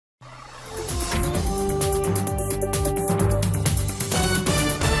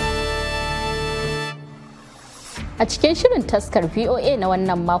A cikin shirin taskar VOA na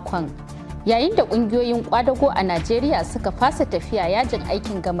wannan makon, yayin da ƙungiyoyin ƙwadago a Najeriya suka fasa tafiya yajin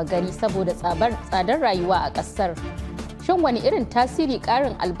aikin gama gari saboda tsadar rayuwa a ƙasar. Shin wani irin tasiri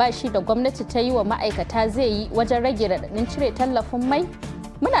ƙarin albashi da gwamnati ta yi wa ma'aikata zai yi wajen rage raɗaɗin cire tallafin mai?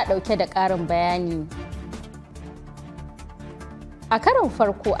 Muna ɗauke da ƙarin bayani. A karon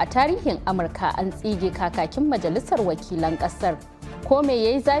farko a tarihin Amurka an tsige kakakin majalisar wakilan ƙasar. Ko me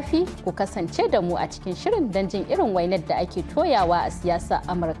yayi zafi? Ku kasance da mu a cikin shirin don jin irin wainar da ake toyawa a siyasar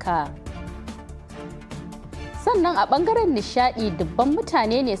Amurka. Sannan a ɓangaren nishaɗi dubban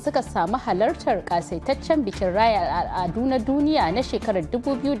mutane ne suka samu halartar ƙasaitaccen bikin raya al'adu na duniya na shekarar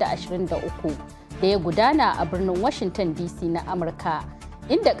 2023 da ya gudana a birnin Washington DC na Amurka,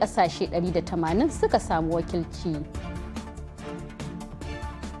 inda ƙasashe 180 suka samu wakilci.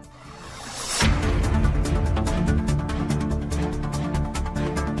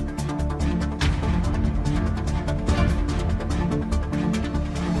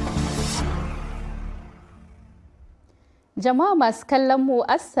 Jama'a masu kallon mu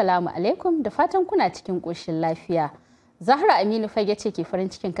assalamu alaikum da fatan kuna cikin ƙoshin lafiya. Zahra Aminu Fage ce ke farin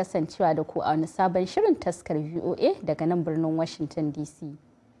cikin kasancewa da ku a wani sabon shirin taskar VOA daga nan birnin Washington DC.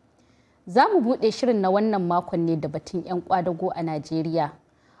 Za mu buɗe shirin na wannan makon ne da batun 'yan ƙwadago a Najeriya.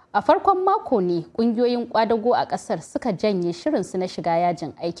 A farkon mako ne ƙungiyoyin ƙwadago a ƙasar suka janye shirinsu na shiga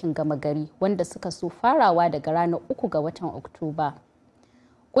yajin aikin gama gari wanda suka so farawa daga ranar 3 ga watan Oktoba.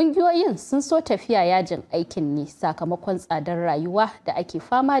 Ƙungiyoyin sun so tafiya yajin aikin ne sakamakon tsadar rayuwa da ake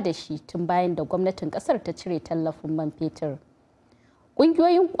fama da shi tun bayan da gwamnatin ƙasar ta cire tallafin man fetur.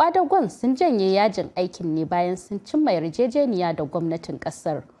 Ƙungiyoyin ƙwadagon sun janye yajin aikin ne bayan sun cimma yarjejeniya da gwamnatin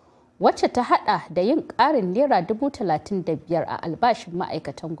ƙasar, wacce ta haɗa da yin ƙarin naira 35,000 a albashin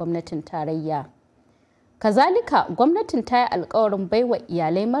ma'aikatan gwamnatin tarayya. Kazalika, gwamnatin ta yi alkawarin baiwa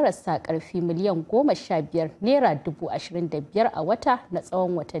iyalai marasa ƙarfi miliyan 15 naira 25,000 a wata na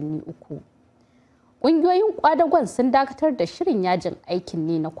tsawon watanni 3. Ƙungiyoyin ƙwadagon sun dakatar da shirin yajin aikin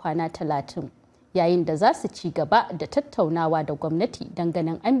ne na kwana 30, yayin da za su ci gaba da tattaunawa da gwamnati don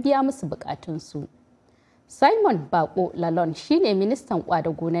ganin an biya musu bukatunsu. Simon Bako Lalon shine ministan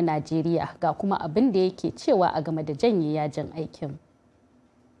ƙwadago na Najeriya, ga kuma abin da yake cewa a game da janye yajin aikin.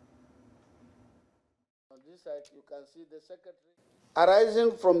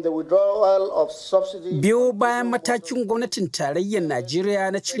 Biyo bayan matakin gwamnatin tarayyar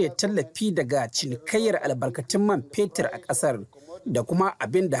Najeriya na cire tallafi daga cinikayyar albarkatun man fetur a ƙasar da kuma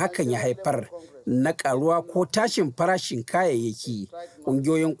abin da hakan ya haifar na ƙaruwa ko tashin farashin kayayyaki,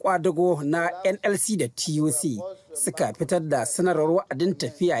 ƙungiyoyin ƙwadago na NLC da TUC suka fitar da sanarwar wa'adin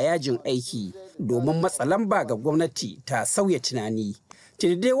tafiya yajin aiki domin matsa lamba ga gwamnati ta sauya tunani.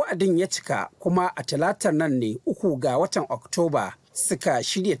 Dai wa'adin ya cika kuma a talatar nan ne 3 ga watan Oktoba suka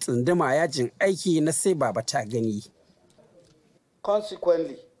shirya tsunduma yajin aiki na sai baba ta gani.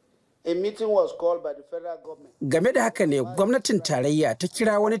 Game da haka ne gwamnatin tarayya ta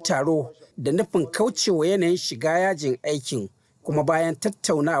kira wani taro da nufin kaucewa yanayin shiga yajin aikin, kuma bayan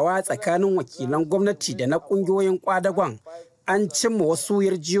tattaunawa tsakanin wakilan gwamnati da na ƙungiyoyin ƙwadagon an cimma wasu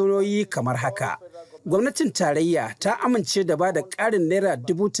yarjejeniyoyi kamar haka. Gwamnatin tarayya ta amince da ba da ƙarin naira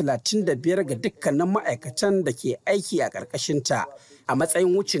 35,000 ga dukkanin ma'aikatan da ke aiki a ƙarƙashinta a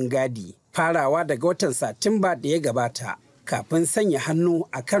matsayin wucin gadi, farawa daga watan Satumba da ya gabata, kafin sanya hannu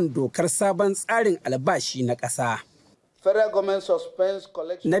a kan dokar sabon tsarin albashi na ƙasa.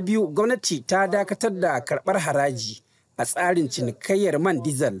 Na biyu, gwamnati ta dakatar da karɓar haraji a tsarin cinikayyar man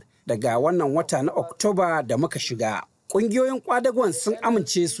diesel daga wannan wata na Oktoba da muka shiga. Ƙungiyoyin ƙwadagon sun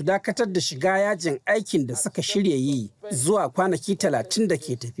amince su dakatar da shiga yajin aikin da suka shirya yi zuwa kwanaki 30 da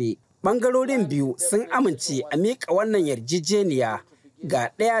ke tafe. Ɓangarorin biyu sun amince a miƙa wannan yarjejeniya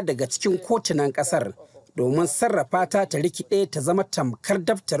ga ɗaya daga cikin kotunan ƙasar domin sarrafa ta rikide ta zama tamkar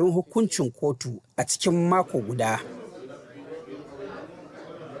daftarin hukuncin kotu a cikin mako guda.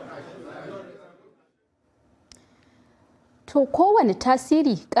 To kowane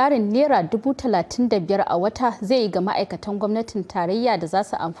tasiri ƙarin naira 35,000 a wata zai yi ga ma'aikatan gwamnatin tarayya da za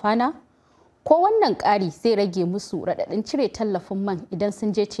su amfana? Ko wannan ƙari zai rage musu raɗaɗin cire tallafin man idan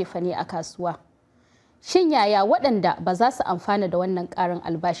sun je cefane a kasuwa? Shin yaya waɗanda ba za su amfana da wannan ƙarin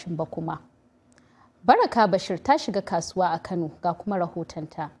albashin ba kuma? Baraka Bashir ta shiga kasuwa a Kano, ga kuma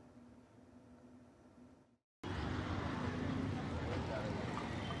rahotonta.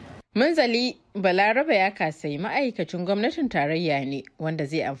 Munzali Balaraba ya kasai ma'aikacin gwamnatin tarayya ne wanda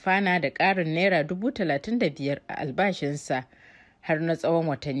zai amfana da ƙarin naira 35,000 a albashinsa har na tsawon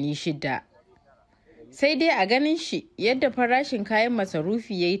watanni 6. Sai dai a ganin shi yadda farashin kayan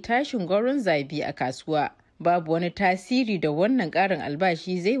masarufi ya yi tashin gwauron zabi a kasuwa, babu wani tasiri da wannan ƙarin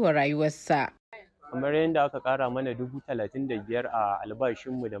albashi zai wa rayuwarsa. kamar yadda aka ƙara mana 35,000 a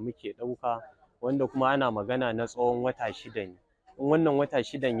albashinmu da muke ɗauka, wanda kuma ana magana na tsawon wata 6 ne. In wannan wata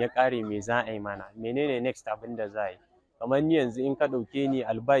 6 ya ƙare me za a yi mana, menene next abin da za a yi? Kamar ni yanzu in ka ɗauke ni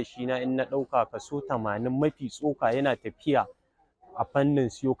albashina in na ɗauka kaso 80 mafi tsoka yana tafiya a fannin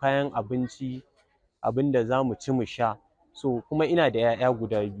siyo kayan abinci, abin da za mu ci mu sha. So kuma ina da 'ya'ya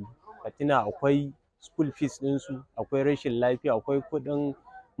guda 2, ka tuna akwai school fees ɗinsu, akwai rashin lafiya, akwai kuɗin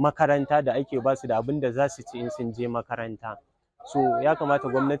makaranta da ake basu da abin da za su ci in sun je makaranta. So ya kamata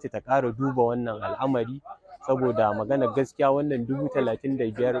gwamnati ta ƙara duba wannan al'amari, saboda maganar gaskiya wannan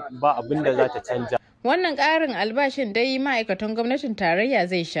 35,000 ba abin da za ta canja. Wannan ƙarin albashin dai ma'aikatan gwamnatin tarayya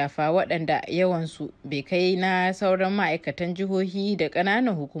zai shafa, waɗanda yawansu bai kai na sauran ma'aikatan jihohi da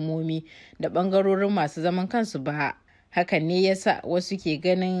ƙananan hukumomi da ɓangarorin masu zaman kansu ba. Hakan ne yasa wasu ke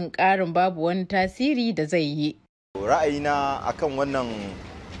ganin ƙarin babu wani tasiri da zai yi. Ra'ayina akan wannan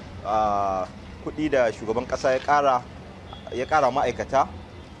kuɗi da shugaban ƙasa ya ƙara ma'aikata,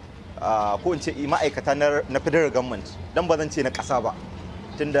 ko in ce ma'aikata na federal government, don ba zan ce na ƙasa ba,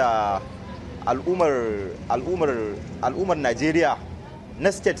 tunda al'ummar Najeriya na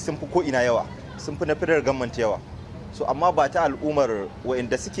state sun fi ko'ina yawa, sun fi na federal government yawa. So amma ba ta al'ummar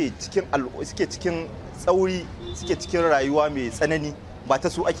wa'inda suke cikin tsauri, suke cikin rayuwa mai tsanani, ba ta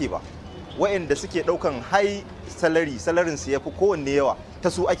su ake ba. Wa'inda suke ɗaukan high salarin su ya fi kowanne yawa, ta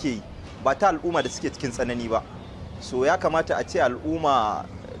su ake yi, ba ta al'umma da suke cikin tsanani ba. So ya kamata a ce al'umma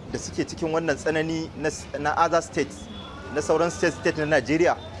da suke cikin wannan tsanani na other states, na sauran state na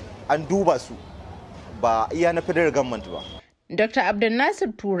Najeriya, an duba su, ba iya na federal government ba. Dr.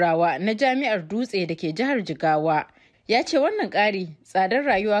 Abdulnasir Turawa na Jami'ar Dutse da ke jihar Jigawa ya ce wannan ƙari tsadar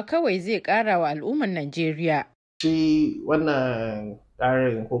rayuwa kawai zai ƙara wa al'ummar Najeriya. Shi wannan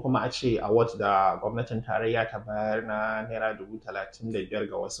ƙarin, ko kuma a ce award da gwamnatin tarayya ta bayar na naira 35,000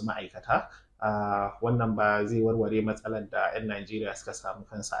 ga wasu ma'aikata, wannan ba zai warware matsalar da 'yan Najeriya suka samu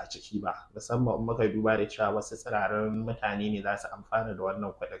kansu a ciki ba, musamman in muka duba da cewa wasu tsirarin mutane ne za su amfana da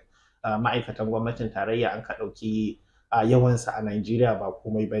wannan kuɗin. Ma'aikatan gwamnatin tarayya an ka ɗauki yawansa a Najeriya ba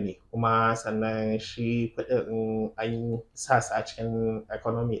komai ba ne, kuma sannan shi kuɗin an sa su a cikin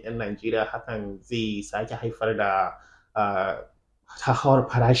economy ɗin Najeriya, hakan zai sake haifar da hauhawar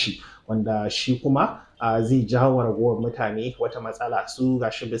farashi, wanda shi kuma zai jawo ragowar mutane wata matsala. Su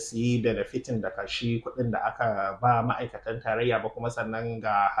gashi ba su yi benefitin daga shi kuɗin da aka ba ma'aikatan tarayya ba, kuma sannan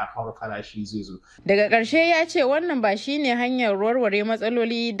ga hauhawar farashi zai zo. Daga ƙarshe ya ce wannan ba shi ne hanyar warware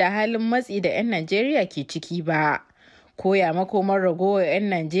matsaloli da halin matsi da 'yan Najeriya ke ciki ba. Koya makomar ragowar 'yan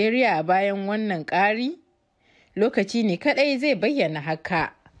Najeriya bayan wannan ƙari? Lokaci ne kaɗai zai bayyana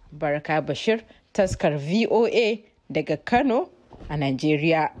haka. Baraka Bashir, taskar VOA daga Kano a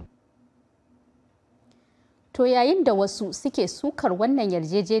Najeriya. To yayin da wasu suke sukar wannan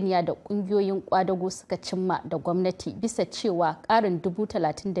yarjejeniya da kungiyoyin kwadago suka cimma da gwamnati bisa cewa ƙarin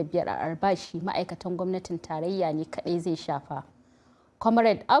 35,000 a albashi ma'aikatan gwamnatin tarayya ne kaɗai zai shafa.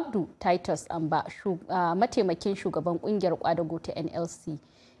 Comrade Abdu Titus Amba, mataimakin shugaban kungiyar kwadago ta NLC,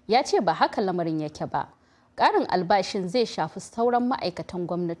 ya ce ba haka lamarin yake ba. Ƙarin albashin zai shafi sauran ma'aikatan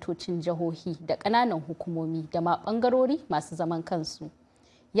gwamnatocin jihohi da ƙananan hukumomi da ma ɓangarori masu zaman kansu.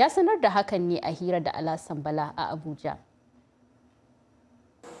 Ya sanar da hakan ne a hira da Alasan Bala a Abuja.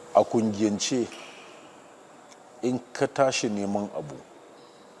 A kungiyance, in ka tashi neman abu,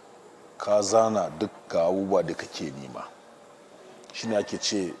 ka zana duk ga abubuwa da kake nema. Shi ne ake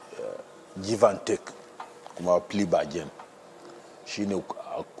ce give and take, kuma plea bargain. Shi ne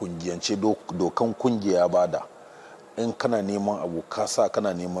a kungiyance dokan kungiya bada. In kana neman abu, ka sa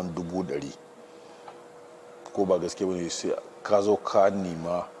kana neman 100,000. Ko ba gaske ba ne, sai ka zo ka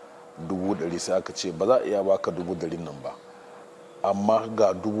nema 100,000, sai aka ce ba za a iya baka 100,000 nan ba, amma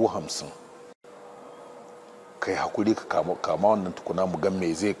ga 50,000. Kai hakuri ka kama wannan tukuna mu gan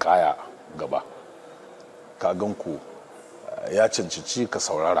me zai kaya gaba. Ka gan ku ya cancanci ka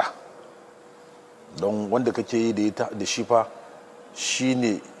saurara, don wanda kake yi da shi fa shi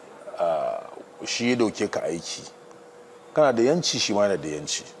ne shi ya dauke ka aiki. Kana da yanci, shi ma yana da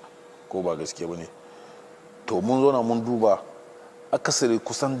yanci, ko ba gaske ba ne. To mun zo na mun duba akasari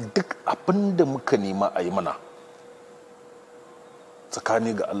kusan duk abin da muka nema a yi mana,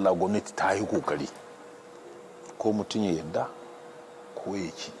 tsakani ga Allah gwamnati ta yi kokari, ko mutum ya yarda ko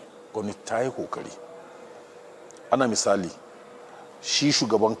ya ki, gwamnati ta yi kokari. Ana misali, shi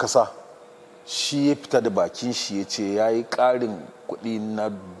shugaban kasa shi ya fita da bakin shi ya ce ya yi ƙarin kuɗi na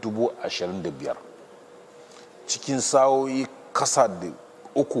 25,000 cikin sa'o'i kasa da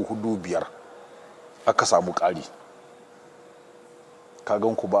 3, 4, 5 aka samu ƙari.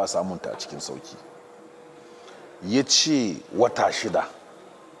 Kagan ku ba a samunta a cikin sauki. Ya ce wata 6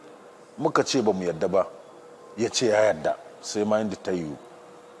 muka ce ba mu yadda ba, ya ce ya yadda, sai ma yadda ta yiwu,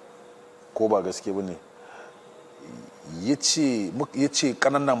 ko ba gaske ba ne. Ya ce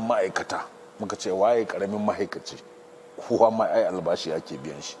ƙananan ma'aikata, muka ce waye ƙaramin ma'aikaci, kowa ma ai albashi ake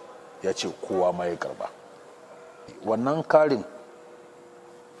biyan shi, ya ce kowa ma ya karba. Wannan karin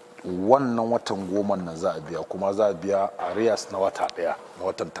wannan watan 10 nan za a biya, kuma za a biya arias na wata ɗaya na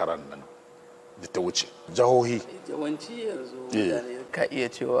watan 9 nan da ta wuce. Jihohi yawanci yanzu mutane ka iya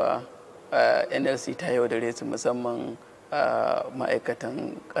cewa NLC ta yaudare su, musamman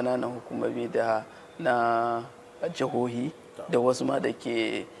ma'aikatan ƙananan hukumomi da na jihohi da wasu ma da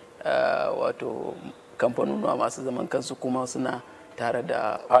ke wato kamfanonuwa masu zaman kansu kuma suna tare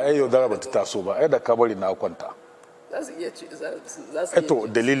da yaudara ba ta taso ba, da ka bari na kwanta. Za su iya ce to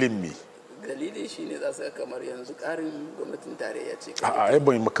dalilin me? Dalili shine za su kamar yanzu ƙarin gwamnatin tarayya ce. Ai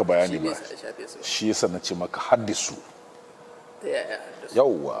bai maka bayani ba, shi yasa na ce maka haddisu.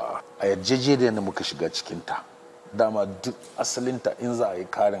 Yawwa, a yarjejeniyar da muka shiga cikinta, dama duk asalinta in za a yi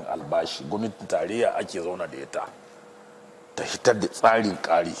karin albashi gwamnatin tarayya ake zauna da ita ta hitar da tsarin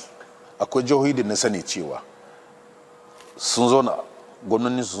ƙari. Akwai jihohi da na sani cewa sun zauna,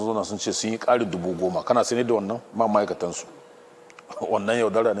 gwamnati sun zauna sun ce sun yi ƙari 10,000. Kana sani da wannan ma ma'aikatansu? Wannan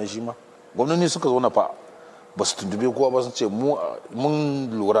yaudara ne shi ma. Gwamnati suka zauna fa ba su tuntube kowa ba, sun ce mun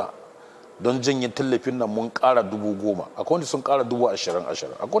lura don janye tallafin nan mun ƙara 10,000. Akwai wanda sun ƙara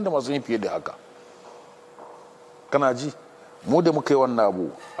 20,000, akwai wanda masu yin fiye da haka. Kana ji, mu da muka yi wannan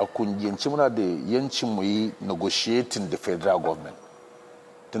abu a kungiyanci muna da yancin mu yi negotiating da federal government,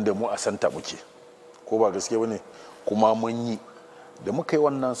 tunda mu a santa muke, ko ba gaske ba ne? Kuma mun yi, da muka yi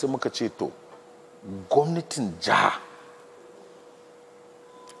wannan sai muka ce to gwamnatin jiha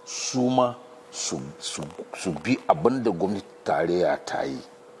su ma su bi abin da gwamnati tarayya ta yi,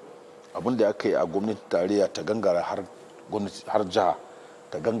 abin da aka yi a gwamnati tarayya ta gangara har jiha,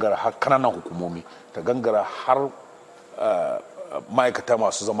 ta gangara har kananan hukumomi, ta gangara har ma'aikata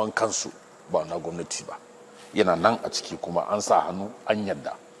masu zaman kansu ba na gwamnati ba. Yana nan a ciki kuma an sa hannu an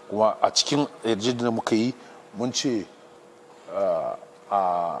yadda. Kuma a cikin yarjejeniyar muka yi mun ce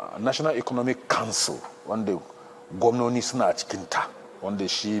a National Economic Council, wanda gwamnoni suna a cikinta, wanda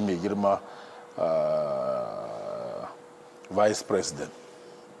shi mai girma vice president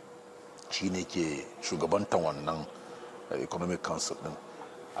shi ne ke shugabantan wannan Economic Council din,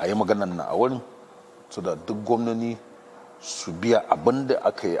 a yi maganan na a wurin so da duk gwamnoni su biya abin da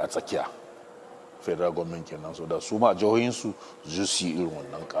aka yi a tsakiya, federal government kenan, so da su ma jihohinsu su yi irin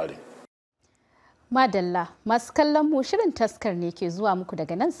wannan ƙarin. Madalla, masu kallon mu shirin taskar ne ke zuwa muku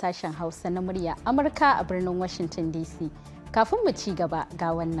daga nan sashen Hausa na murya Amurka a birnin Washington DC. Kafin mu ci gaba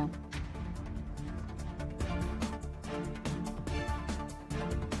ga wannan.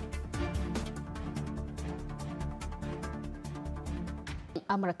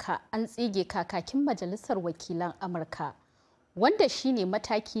 Amurka an tsige kakakin Majalisar Wakilan Amurka, wanda shine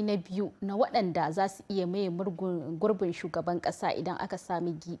mataki na biyu na waɗanda za su iya maye gurbin shugaban ƙasa idan aka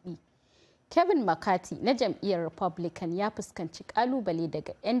sami gibi. Kevin McCarthy na jam'iyyar Republican ya fuskanci kalubale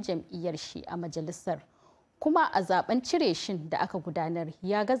daga 'yan jam'iyyar shi a majalisar, kuma a zaben cire shin da aka gudanar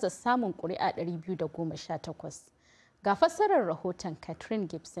ya gaza samun ƙuri'a 218. Ga fassarar rahoton Catherine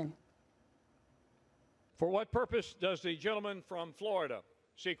Gibson.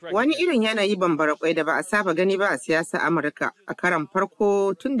 Wani irin yanayi bambara kwai da ba a saba gani ba a siyasar Amurka a karan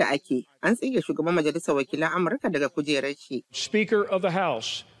farko tun da ake an tsige shugaban majalisar wakilan Amurka daga kujerar shi. Speaker of the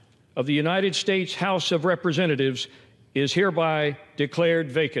House of the United States House of Representatives is hereby declared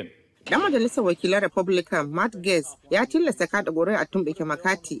vacant. Dan majalisar wakilan Republican Matt Gaetz ya tilasta kada ƙuri'a tumɓuke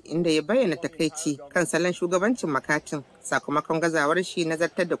McCarthy, inda ya bayyana takaici kan salon shugabancin McCarthy sakamakon gazawar shi na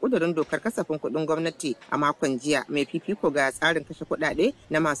zartar da kudurin dokar kasafin kuɗin gwamnati a makon jiya mai fifiko ga tsarin kashe kuɗaɗe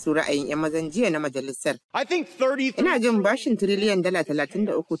na masu ra'ayin 'yan mazan jiya na majalisar. Ina jin bashin tiriliyan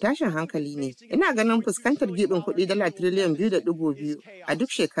 $33 tashin hankali ne. Ina ganin fuskantar gibin kuɗi $2.2 triliyan a duk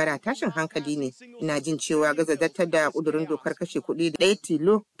shekara tashin hankali ne. Ina jin cewa gaza zartar da kudurin dokar kashe kuɗi ɗaya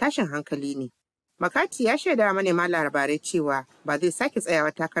tilo tashin hankali ne. McCarthy ya shaida manema labarai cewa ba zai sake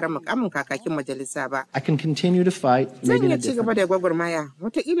tsayawa takarar mukamin kakakin majalisa ba. Zan iya ci gaba da gwagwarmaya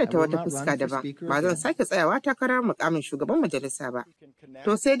wataƙila ta wata fuska daban. Ba zan sake tsayawa takarar mukamin shugaban majalisa ba.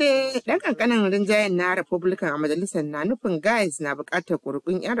 To sai dai ɗan ƙanƙanin rinjayen na Republican a majalisar na nufin Gaetz na buƙatar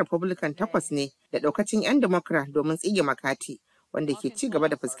ƙuri'un 'yan Republican 8 ne da ɗaukacin 'yan Democrat domin tsige McCarthy, wanda ke ci gaba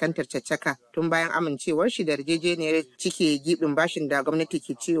da fuskantar caccaka tun bayan amincewar shi da yarjejeniyar cike gibin bashin da gwamnati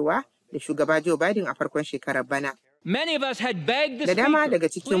ke cewa da shugaba Joe Biden a farkon shekarar bana. Da dama daga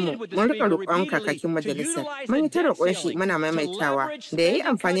cikinmu mun rika roƙon kakakin majalisar. Mun yi ta roƙon shi muna maimaitawa da ya yi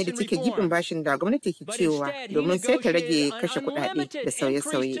amfani da cike gibin bashin da gwamnati ke cewa domin sai ta rage kashe kuɗaɗe da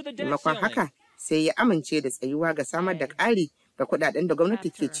sauye-sauye. Maimakon haka sai ya amince da tsayuwa ga samar da ƙari ga kuɗaɗen da gwamnati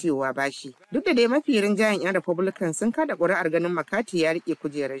ke cewa bashi. Duk da dai mafi rinjayen 'yan Republican sun kada ƙuri'ar ganin Makati ya riƙe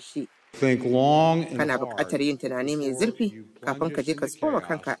kujerar shi. Kana buƙatar yin tunani mai zurfi kafin ka je ka tsoma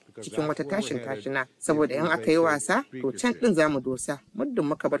kanka cikin wata tashina saboda in aka yi wasa to can ɗin za mu dosa muddin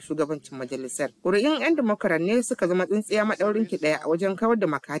muka bar shugabancin majalisar. Ƙuri'un 'yan Democrat ne suka zama tsintsiya maɗaurin ki ɗaya a wajen kawar da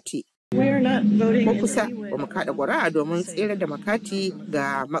Makati. Ko kusa ba mu kaɗa ƙuri'a domin tsere da Makati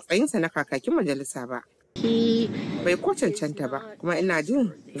ga matsayinsa na kakakin majalisa ba. Bai ko cancanta ba, kuma ina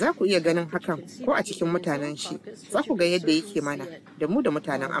jin za ku iya ganin hakan ko a cikin mutanen shi. Za ku ga yadda yake mana da mu da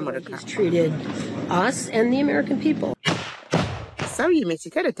mutanen Amurka. Sauyi mai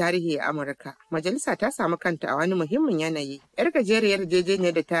cike da tarihi a Amurka, majalisa ta samu kanta a wani muhimmin yanayi. Yar gajeriyar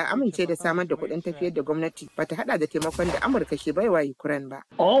yarjejeniyar da ta amince da samar da kuɗin tafiyar da gwamnati ba ta hada da taimakon da Amurka ke baiwa Ukraine ba.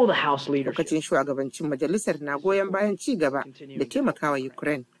 Lokacin shugabancin majalisar na goyon bayan ci gaba da taimakawa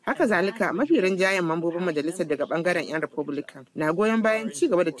Ukraine. Haka zalika mafi rinjayen mambobin majalisar daga bangaren 'yan Republican na goyon bayan ci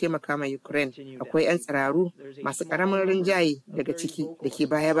gaba da taimaka ma Ukraine. Akwai 'yan tsiraru masu karamin rinjaye daga ciki da ke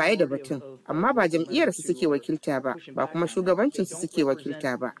baya-baya da batun, amma ba jam'iyyarsu suke wakilta ba kuma shugabancinsu suke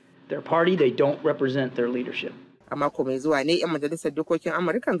wakilta ba. A mako mai zuwa ne 'yan majalisar dokokin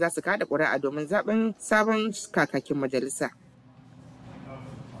Amurkan za su kada ƙuri'a domin zaben sabon kakakin majalisa.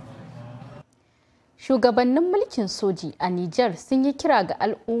 Shugabannin mulkin soji a Nijar sun yi kira ga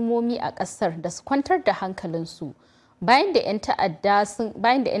al'ummomi a ƙasar da su kwantar da hankalinsu bayan da 'yan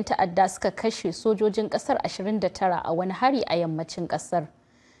ta'adda suka kashe sojojin ƙasar 29 a wani hari a yammacin ƙasar.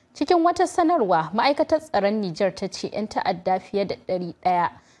 Cikin wata sanarwa, ma'aikatar tsaron Nijar ta ce 'yan ta'adda fiye da 100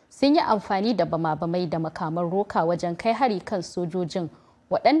 sun yi amfani da bama-bamai da makaman roka wajen kai hari kan sojojin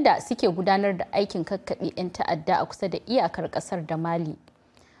waɗanda suke gudanar da aikin kakkaɓe 'yan ta'adda a kusa da iyakar ƙasar da Mali.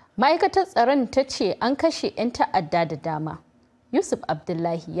 Ma'aikatar tsaron ta ce an kashe 'yan ta'adda da dama. Yusuf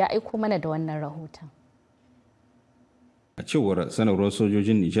Abdullahi ya aiko mana da wannan rahoton. A cewar sanarwar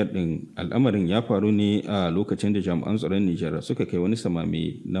sojojin Nijar ɗin, al'amarin ya faru ne a lokacin da jami'an tsaron Nijar suka kai wani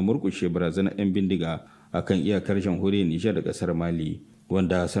samame na murƙushe barazanar 'yan bindiga a kan iyakar jamhuriyar Nijar da ƙasar Mali,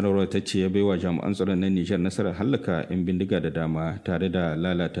 wanda sanarwar ta ce ya baiwa jami'an tsaron na Nijar nasarar hallaka 'yan bindiga da dama tare da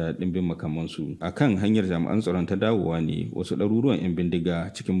lalata ɗimbin makamansu. A kan hanyar jami'an tsaron ta dawowa ne wasu ɗaruruwan 'yan bindiga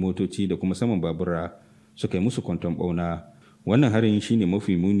cikin motoci da kuma saman babura suka yi musu kwanton ɓauna. Wannan harin shine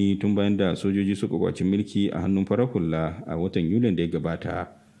mafi muni tun bayan da sojoji suka kwaci mulki a hannun farar hula a watan Yulin da ya gabata.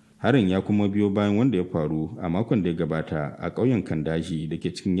 Harin ya kuma biyo bayan wanda ya faru a makon da ya gabata a ƙauyen Kandaji da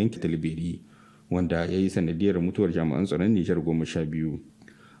ke cikin yankin Talibiri, wanda ya yi sanadiyar mutuwar jami'an tsaron Nijar 12.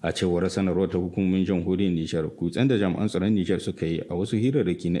 A cewar sanarwar ta hukumomin jamhuriyar Nijar, kutsen da jami'an tsaron Nijar suka yi a wasu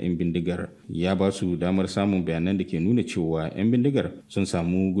hirarraki na 'yan bindigar ya ba su damar samun bayanan da ke nuna cewa 'yan bindigar sun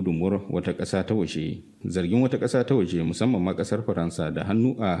samu gudunmuwar wata ƙasa ta waje. Zargin wata ƙasa ta waje, musamman ma ƙasar Faransa, da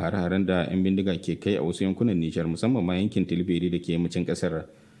hannu a hare-haren da 'yan bindiga ke kai a wasu yankunan Nijar, musamman ma yankin Tilberi da ke yammacin ƙasar,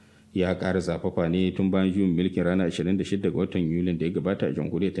 ya ƙara zafafa ne tun bayan juyin mulkin ranar 26 ga watan Yulin da ya gabata a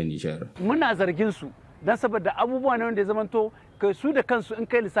jamhuriyar ta Nijar. Muna zargin su don saboda abubuwa ne wanda ya zamanto kai su da kansu in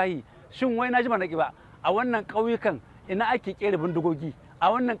kai lissahi, shin wai na ji mana ba a wannan ƙauyukan ina ake kera bindigogi,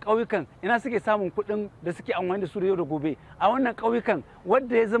 a wannan ƙauyukan ina suke samun kuɗin da suke amfani da su da yau da gobe, a wannan ƙauyukan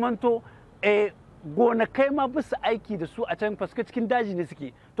wadda ya zamanto gonakai ma bisa aiki da su a can faska cikin daji ne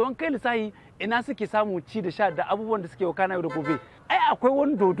suke, to in kai lissahi ina suke samun ci da sha da abubuwan da suke wakana yau da gobe. Ai akwai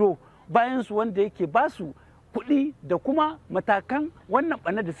wani dodo bayan su wanda yake ba su kuɗi da kuma matakan wannan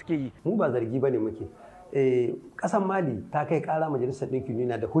ɓannar da suke yi. Mu ba zargi bane muke. Ƙasar Mali ta kai ƙara majalisar ɗinkin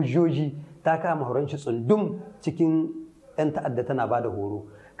duniya da hujjoji, ta kama horonci tsundum cikin 'yan ta'adda tana ba da horo.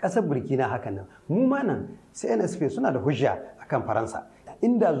 Ƙasar Burkina haka nan. Mu ma nan CNSP suna da hujja akan Faransa.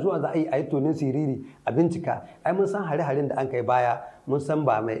 Inda zuwa za a yi tonin siriri a bincika, ai mun san hare-haren da an kai baya, mun san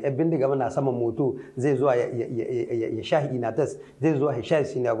ba mai yan bindiga na saman moto zai zuwa ya shahi inatas, zai zuwa ya shahi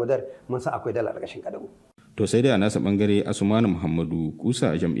sinagudar, mun san akwai dala ƙarƙashin kadamu. To sai dai a nasa bangare Asumani Muhammadu,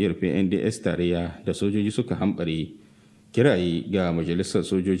 kusa a jam'iyyar PNDS tarayya da sojoji suka hambare, kiraye ga majalisar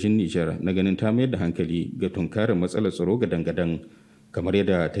sojojin Nijar na ganin ta mayar da hankali ga tunkarar matsalar tsaro ga dangadan, kamar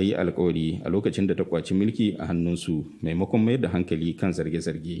yadda ta yi alkawari a lokacin da ta kwaci mulki a hannunsu, maimakon mayar da hankali kan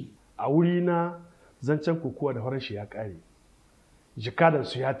zarge-zarge. A wuri na zancen kokowa da farashi ya kare,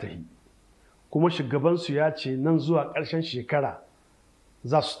 jikadansu ya tahi, kuma shugabansu ya ce nan zuwa ƙarshen shekara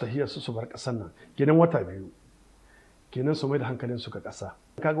za su tahiya su bar ƙasar nan, kenan wata 2, kenan su mai da hankalin su ga ƙasa.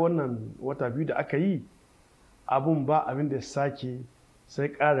 Kaga wannan wata 2 da aka yi, abun ba abin da ya sake sai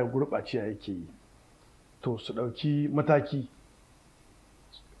ƙara gurɓaciya yake yi. to su ɗauki mataki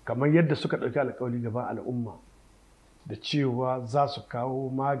kamar yadda suka ɗauki alkawari gaban al'umma da cewa za su kawo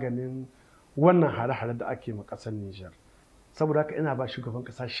maganin wannan hare-hare da ake ma ƙasar Nijar. Saboda haka ina ba shugaban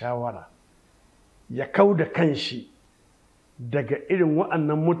ƙasa shawara ya kau da kanshi daga irin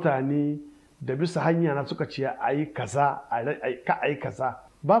waɗannan mutane da bisa hanya na suka ce a yi kaza a yi kaza.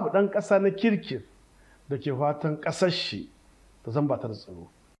 Babu ɗan ƙasa na kirkir da ke fatan ƙasar shi ta zan ba ta da tsaro.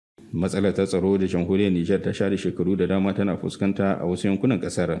 Matsalar ta tsaro da jamhuriyar Nijar ta share shekaru da dama tana fuskanta a wasu yankunan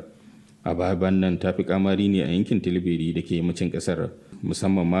ƙasar. A bayan nan ta fi kamari ne a yankin Tilibiri da ke yammacin ƙasar,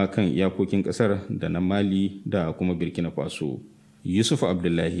 musamman ma kan iyakokin ƙasar da na Mali da kuma Burkina Faso. Yusuf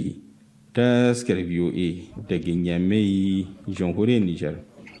Abdullahi, taskar VOA da Ginyamai, jamhuriyar Nijar.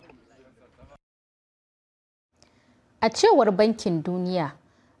 A cewar Bankin Duniya,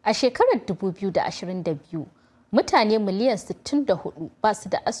 a shekarar 2022, mutane miliyan 64 ba su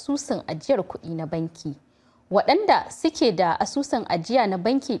da asusun ajiyar kuɗi na banki. Waɗanda suke da asusun ajiya na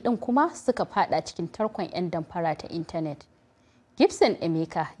banki ɗin kuma suka fada cikin tarkon 'yan damfara ta intanet. Gibson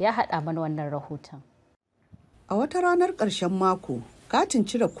Emeka ya haɗa mana wannan rahoton. A wata ranar ƙarshen mako, katin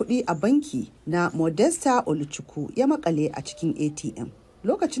cire kuɗi a banki na Modesta Oluchukwu ya makale a cikin ATM.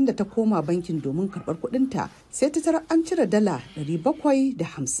 Lokacin da ta koma bankin domin karɓar kuɗinta, sai ta tarar an cire dala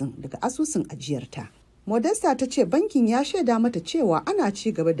 750 daga asusun ajiyarta. Modesta ta ce bankin ya shaida mata cewa ana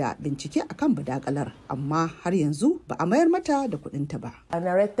ci gaba da bincike akan badakalar, amma har yanzu ba a mayar mata da kuɗinta ba.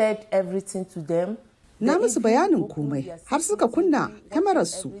 Na musu bayanin komai, har suka kunna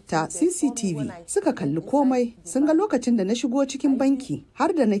kyamararsu ta CCTV suka kalli komai, sun ga lokacin da na shigo cikin banki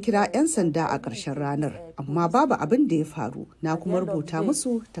har da na kira 'yan sanda a ƙarshen ranar, amma babu abin da ya faru, na kuma rubuta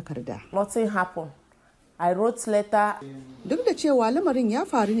musu takarda. Duk da cewa lamarin ya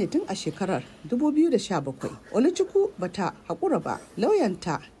faru ne tun a shekarar 2017, Oluchukwu bata haƙura ba.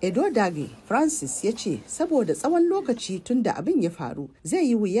 Lauyanta Edodage Francis ya ce saboda tsawon lokaci tun da abin ya faru zai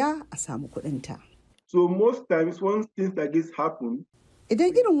yi wuya a samu kuɗinta. So most times when things like this happen,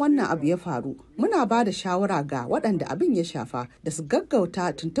 idan irin wannan abu ya faru, muna ba da shawara ga waɗanda abin ya shafa da su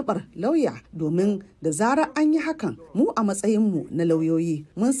gaggauta tuntuɓar lauya, domin da zarar an yi hakan, mu a matsayinmu na lauyoyi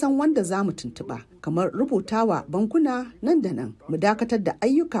mun san wanda za mu tuntuɓa, kamar rubutawa bankuna nan da nan, mu dakatar da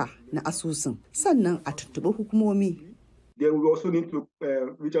ayyuka na asusun, sannan a tuntuɓi hukumomi. Then we also need to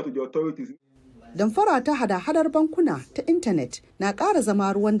reach out to the authorities. Damfara ta hada-hadar bankuna ta intanet na ƙara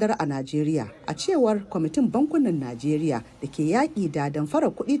zama ruwan dare a Najeriya, a cewar kwamitin bankunan Najeriya da ke yaƙi da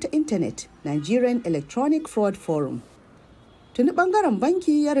damfarar kuɗi ta intanet, Nigerian Electronic Fraud Forum. Tuni ɓangaren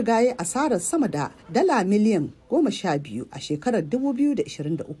banki ya riga ya asarar sama da dala miliyan 12 a shekarar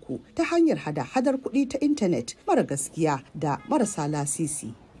 2023 ta hanyar hada-hadar kuɗi ta intanet mara gaskiya da marasa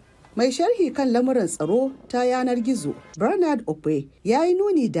lasisi. Mai sharhi kan lamuran tsaro ta yanar gizo, Bernard Okwe, ya yi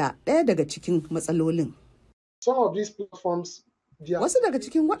nuni da ɗaya daga cikin matsalolin. Wasu daga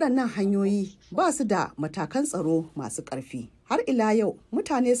cikin waɗannan hanyoyi ba su da matakan tsaro masu ƙarfi. Har ila yau,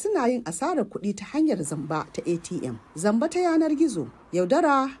 mutane suna yin asarar kuɗi ta hanyar zamba ta ATM, zamba ta yanar gizo,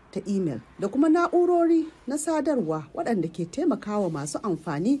 yaudara ta email, da kuma na'urori na sadarwa waɗanda ke taimakawa masu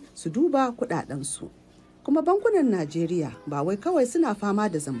amfani su duba kuɗaɗensu. Kuma bankunan Najeriya ba wai kawai suna fama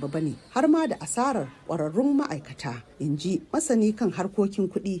da zamba ba ne, har ma da asarar ƙwararrun ma'aikata, in ji masani kan harkokin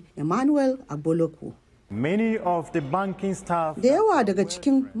kuɗi Emmanuel Agboloko. Da yawa daga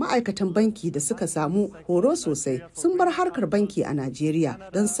cikin ma'aikatan banki da suka samu horo sosai sun bar harkar banki a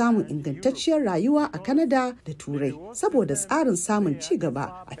Najeriya don samun ingantacciyar rayuwa a Canada da Turai, saboda tsarin samun ci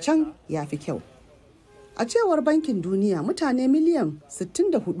gaba a can ya fi kyau. A cewar Bankin Duniya, mutane miliyan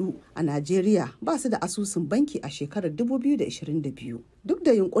 64 a Najeriya ba su da asusun banki a shekarar 2022. Duk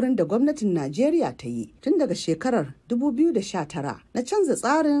da yunkurin da gwamnatin Najeriya ta yi tun daga shekarar 2019 na canza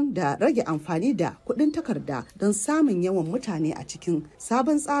tsarin da rage amfani da kuɗin takarda don samun yawan mutane a cikin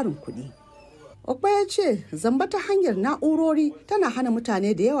sabon tsarin kuɗi. Okpa ya ce zamba ta hanyar na'urori tana hana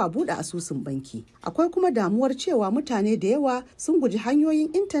mutane da yawa buɗe asusun banki. Akwai kuma damuwar cewa mutane da yawa sun guji hanyoyin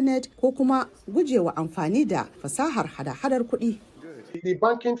intanet ko kuma gujewa amfani da fasahar hada-hadar kuɗi.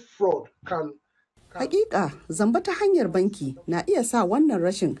 Hakika zamba ta hanyar banki na iya sa wannan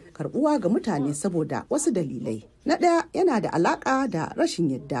rashin karbuwa ga mutane saboda wasu dalilai. Na ɗaya, yana da alaƙa da rashin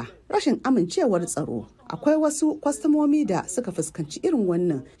yadda, rashin amincewar tsaro. Akwai wasu kwastomomi da suka fuskanci irin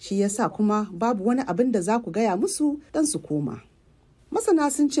wannan, shi yasa kuma babu wani abin da za ku gaya musu don su koma.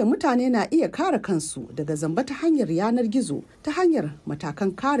 Masana sun ce mutane na iya kare kansu daga zamba ta hanyar yanar gizo ta hanyar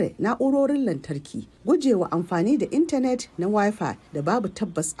matakan kare na'urorin lantarki, gujewa amfani da intanet na Wi-Fi da babu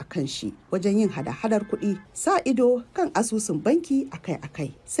tabbas a kan shi wajen yin hada-hadar kuɗi, sa ido kan asusun banki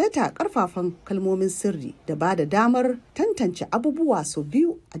akai-akai, seta karfafan kalmomin sirri da ba da damar tantance abubuwa sau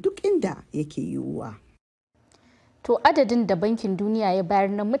biyu a duk inda yake yiwuwa. To adadin da Bankin Duniya ya bayar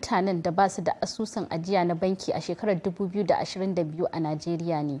na mutanen da ba su da asusun ajiya na banki a shekarar 2022 a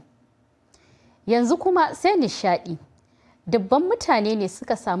Najeriya ne. Yanzu kuma sai nishaɗi. Dubban mutane ne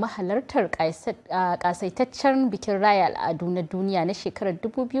suka samu halartar ƙasaitaccen bikin raya al'adu na duniya na shekarar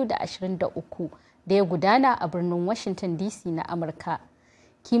 2023 da ya gudana a birnin Washington DC na Amurka.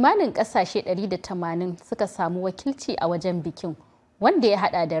 Kimanin ƙasashe 180 suka samu wakilci a wajen bikin, wanda ya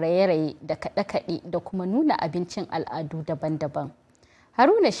hada da raye-raye da kaɗe-kaɗe da kuma nuna abincin al'adu daban-daban.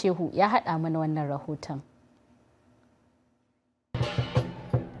 Haruna Shehu ya haɗa mana wannan rahoton.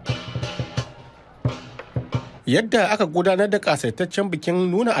 Yadda aka gudanar da kasaitaccen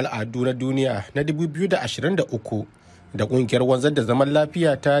bikin nuna al'adu na duniya na 2023 da kungiyar wanzar da zaman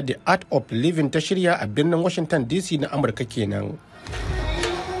lafiya ta The Art of Living ta shirya a birnin Washington DC na Amurka kenan.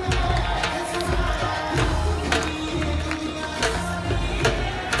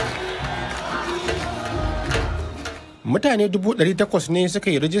 Mutane 800,000 ne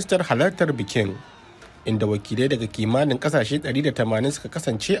suka yi rijistar halartar bikin, inda wakilai daga kimanin kasashe 180 suka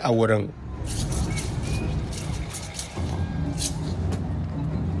kasance a wurin.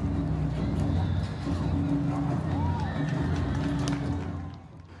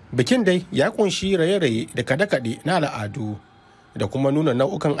 Bikin dai ya kunshi raye-raye da kaɗe-kaɗe na al'adu da kuma nuna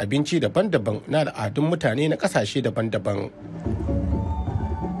nau'ukan abinci daban-daban na al'adun mutane na ƙasashe daban-daban.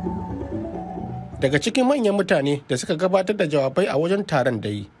 Daga cikin manyan mutane da suka gabatar da jawabai a wajen taron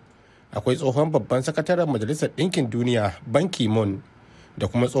dai akwai tsohon babban sakataren Majalisar Ɗinkin Duniya Ban Ki-moon da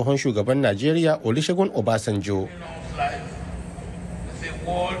kuma tsohon shugaban Najeriya Olusegun Obasanjo.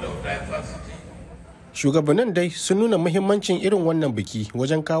 Shugabannin dai sun nuna muhimmancin irin wannan biki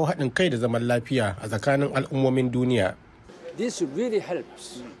wajen kawo haɗin kai da zaman lafiya a tsakanin al'ummomin duniya.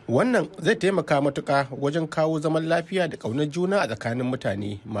 Wannan zai taimaka matuƙa wajen kawo zaman lafiya da ƙaunar juna a tsakanin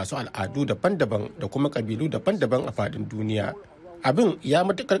mutane masu al'adu daban-daban da kuma ƙabilu daban-daban a faɗin duniya. Abin ya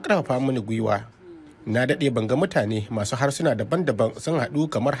matuƙar ƙarfafa mini gwiwa. Na daɗe ban ga mutane masu harsuna daban-daban sun haɗu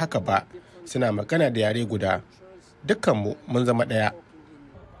kamar haka ba, suna magana da yare guda. Dukkanmu mun zama ɗaya.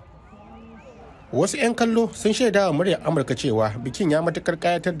 Wasu 'yan kallo sun shaida wa muryar Amurka cewa bikin ya matuƙar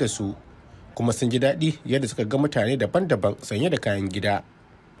ƙayatar da su, kuma sun ji daɗi yadda suka ga mutane daban-daban sanye da kayan gida.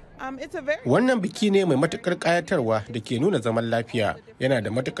 Wannan biki ne mai matuƙar ƙayatarwa da ke nuna zaman lafiya. Yana da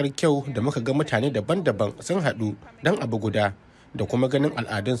matuƙar kyau da muka ga mutane daban-daban sun haɗu don abu guda da kuma ganin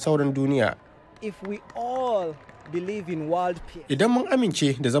al'adun sauran duniya. Idan mun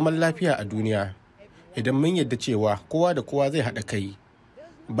amince da zaman lafiya a duniya, idan mun yarda cewa kowa da kowa zai haɗa kai,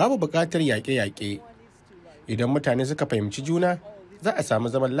 babu buƙatar yaƙe-yaƙe. Idan mutane suka fahimci juna, za a samu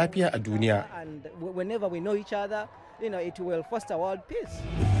zaman lafiya a duniya.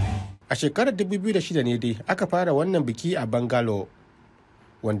 A shekarar 2006 ne dai aka fara wannan biki a Bangalore,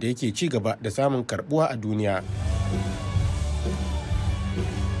 wanda yake ci gaba da samun karbuwa a duniya.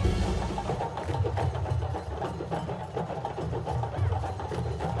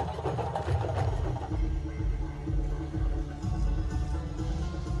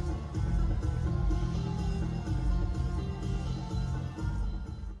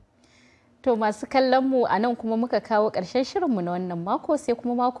 To masu kallon mu a nan kuma muka kawo ƙarshen shirinmu na wannan mako, sai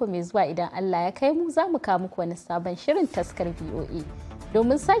kuma mako mai zuwa idan Allah ya kai mu za mu kawo muku wani sabon shirin taskar VOA.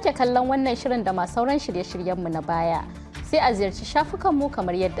 Domin sake kallon wannan shirin da ma sauran shirye-shiryenmu na baya, sai a ziyarci shafukanmu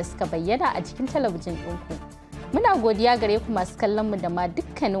kamar yadda suka bayyana a cikin talabijin ɗinku. Muna godiya gare ku masu kallon mu da ma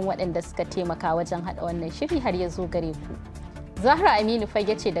dukkanin waɗanda suka taimaka wajen haɗa wannan shiri har ya zo gare ku. Zahra Aminu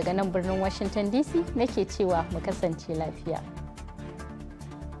Fage ce daga nan birnin Washington DC nake cewa mu kasance lafiya.